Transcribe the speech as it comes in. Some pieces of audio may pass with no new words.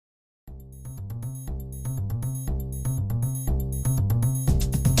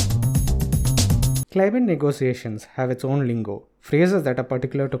Climate negotiations have its own lingo. Phrases that are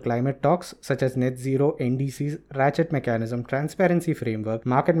particular to climate talks, such as net zero, NDCs, ratchet mechanism, transparency framework,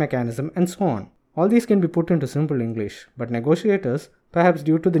 market mechanism, and so on. All these can be put into simple English, but negotiators, perhaps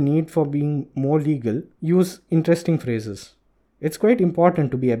due to the need for being more legal, use interesting phrases. It's quite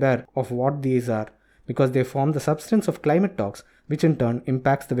important to be aware of what these are because they form the substance of climate talks, which in turn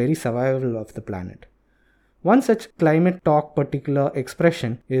impacts the very survival of the planet. One such climate talk particular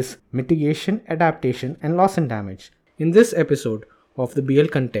expression is mitigation, adaptation, and loss and damage. In this episode of the BL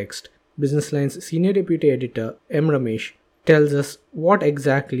Context, BusinessLine's Senior Deputy Editor M. Ramesh tells us what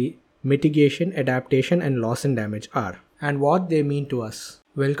exactly mitigation, adaptation, and loss and damage are and what they mean to us.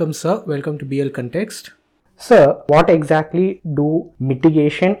 Welcome, sir. Welcome to BL Context. Sir, what exactly do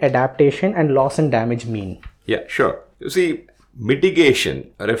mitigation, adaptation, and loss and damage mean? Yeah, sure. You see,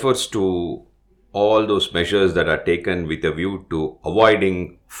 mitigation refers to all those measures that are taken with a view to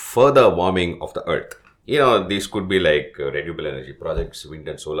avoiding further warming of the earth. These could be like renewable energy projects, wind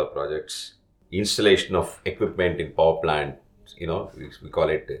and solar projects, installation of equipment in power plants, we call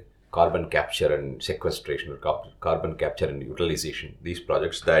it carbon capture and sequestration or carbon capture and utilization. These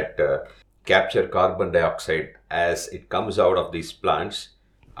projects that capture carbon dioxide as it comes out of these plants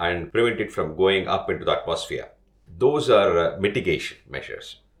and prevent it from going up into the atmosphere. Those are mitigation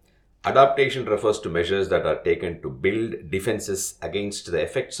measures. Adaptation refers to measures that are taken to build defenses against the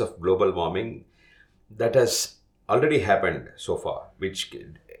effects of global warming that has already happened so far,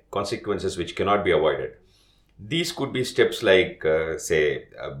 consequences which cannot be avoided. These could be steps like,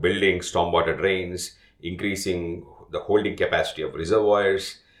 building stormwater drains, increasing the holding capacity of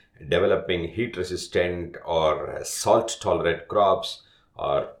reservoirs, developing heat-resistant or salt-tolerant crops,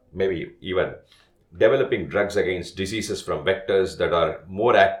 or maybe even developing drugs against diseases from vectors that are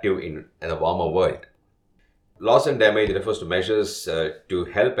more active in a warmer world. Loss and damage refers to measures to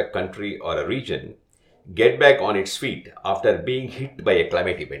help a country or a region get back on its feet after being hit by a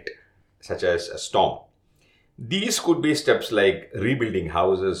climate event, such as a storm. These could be steps like rebuilding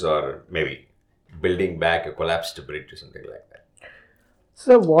houses or maybe building back a collapsed bridge or something like that.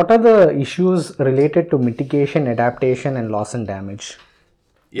 So, what are the issues related to mitigation, adaptation, and loss and damage?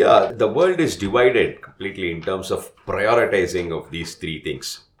 Yeah, the world is divided completely in terms of prioritizing of these three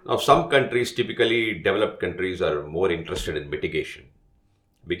things. Now, some countries, typically developed countries, are more interested in mitigation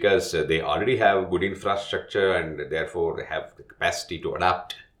because they already have good infrastructure and therefore they have the capacity to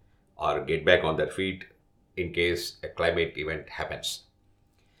adapt or get back on their feet in case a climate event happens.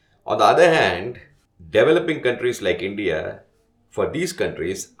 On the other hand, developing countries like India, for these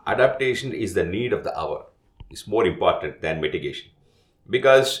countries, adaptation is the need of the hour. It's more important than mitigation.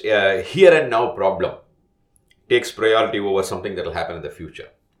 Because here and now problem takes priority over something that will happen in the future.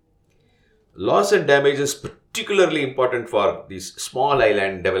 Loss and damage is particularly important for these small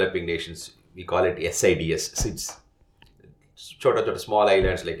island developing nations. We call it SIDS. Chota small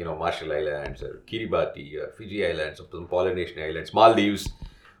islands like Marshall Islands or Kiribati or Fiji Islands or some Polynesian Islands, Maldives.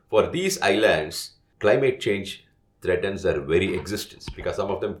 For these islands, climate change threatens their very existence because some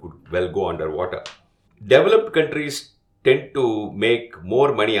of them could well go underwater. Developed countries tend to make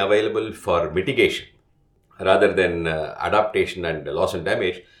more money available for mitigation rather than adaptation and loss and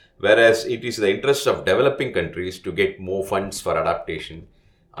damage, whereas it is the interest of developing countries to get more funds for adaptation,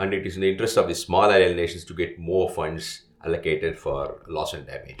 and it is in the interest of the small island nations to get more funds allocated for loss and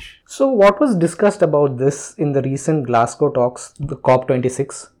damage. So, what was discussed about this in the recent Glasgow talks, the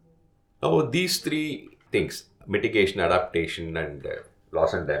COP26? Now, these three things, mitigation, adaptation, and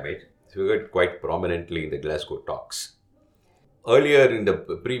loss and damage, figured quite prominently in the Glasgow talks. Earlier in the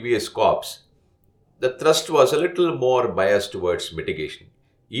previous COPs, the thrust was a little more biased towards mitigation.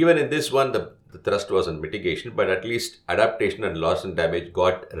 Even in this one, the thrust was on mitigation, but at least adaptation and loss and damage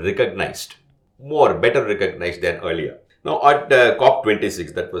got recognized, better recognized than earlier. Now at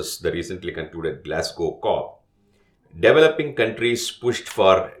COP26, that was the recently concluded Glasgow COP, developing countries pushed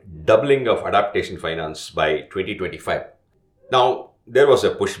for doubling of adaptation finance by 2025. Now, there was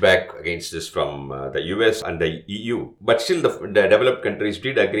a pushback against this from the US and the EU, but still the developed countries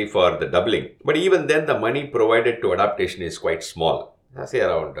did agree for the doubling. But even then, the money provided to adaptation is quite small. I say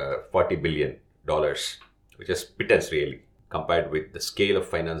around $40 billion, which is pittance really, compared with the scale of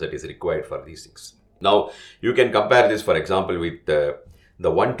finance that is required for these things. Now, you can compare this, for example, with the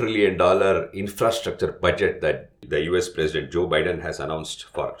 $1 trillion infrastructure budget that the US President Joe Biden has announced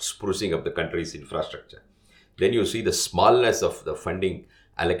for sprucing up the country's infrastructure. Then you see the smallness of the funding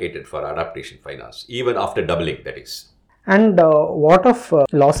allocated for adaptation finance, even after doubling, that is. And what of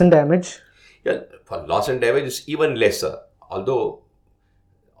loss and damage? Yeah, for loss and damage is even lesser, although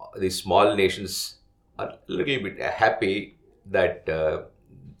the small nations are a little bit happy that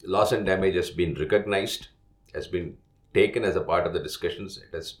Loss and damage has been recognized, has been taken as a part of the discussions,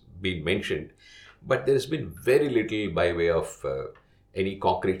 it has been mentioned, but there has been very little by way of any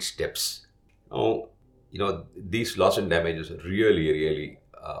concrete steps. Now, these loss and damages are really, really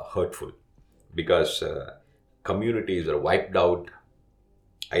hurtful because communities are wiped out,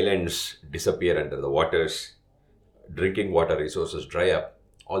 islands disappear under the waters, drinking water resources dry up.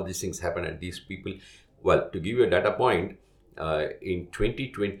 All these things happen, and these people, well, to give you a data point, in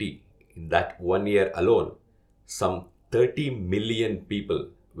 2020, in that 1 year alone, some 30 million people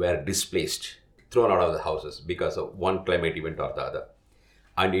were displaced, thrown out of the houses because of one climate event or the other.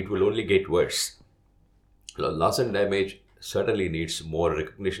 And it will only get worse. Loss and damage certainly needs more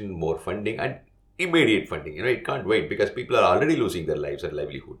recognition, more funding, and immediate funding. It can't wait because people are already losing their lives and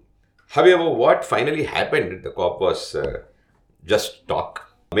livelihood. However, what finally happened at the COP was just talk.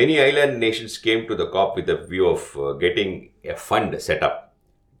 Many island nations came to the COP with a view of getting a fund set up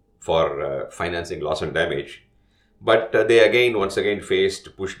for financing loss and damage. But they once again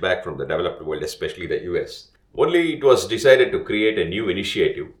faced pushback from the developed world, especially the US. Only it was decided to create a new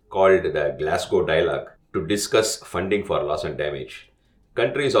initiative called the Glasgow Dialogue to discuss funding for loss and damage.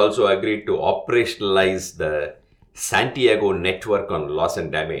 Countries also agreed to operationalize the Santiago Network on Loss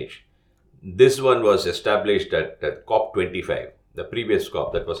and Damage. This one was established at COP25, the previous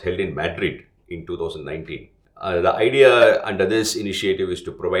COP that was held in Madrid in 2019. The idea under this initiative is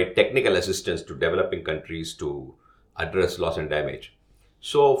to provide technical assistance to developing countries to address loss and damage.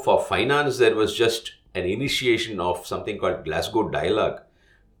 So for finance, there was just an initiation of something called Glasgow Dialogue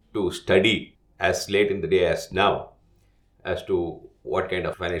to study as late in the day as now as to what kind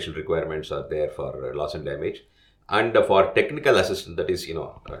of financial requirements are there for loss and damage. And for technical assistance, that is,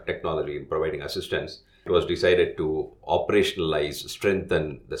 technology in providing assistance, it was decided to operationalize,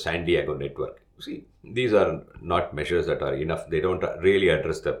 strengthen the San Diego network. See, these are not measures that are enough. They don't really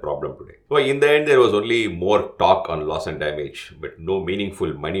address the problem today. So in the end, there was only more talk on loss and damage, but no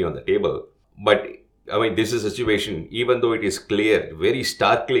meaningful money on the table. But this is a situation, even though it is clear, very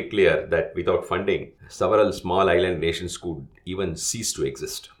starkly clear, that without funding, several small island nations could even cease to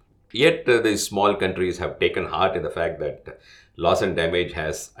exist. Yet these small countries have taken heart in the fact that loss and damage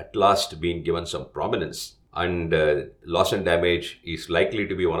has at last been given some prominence. And loss and damage is likely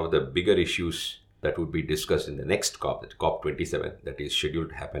to be one of the bigger issues that would be discussed in the next COP, that COP27, that is scheduled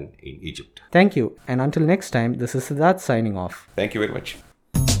to happen in Egypt. Thank you. And until next time, this is Siddharth signing off. Thank you very much.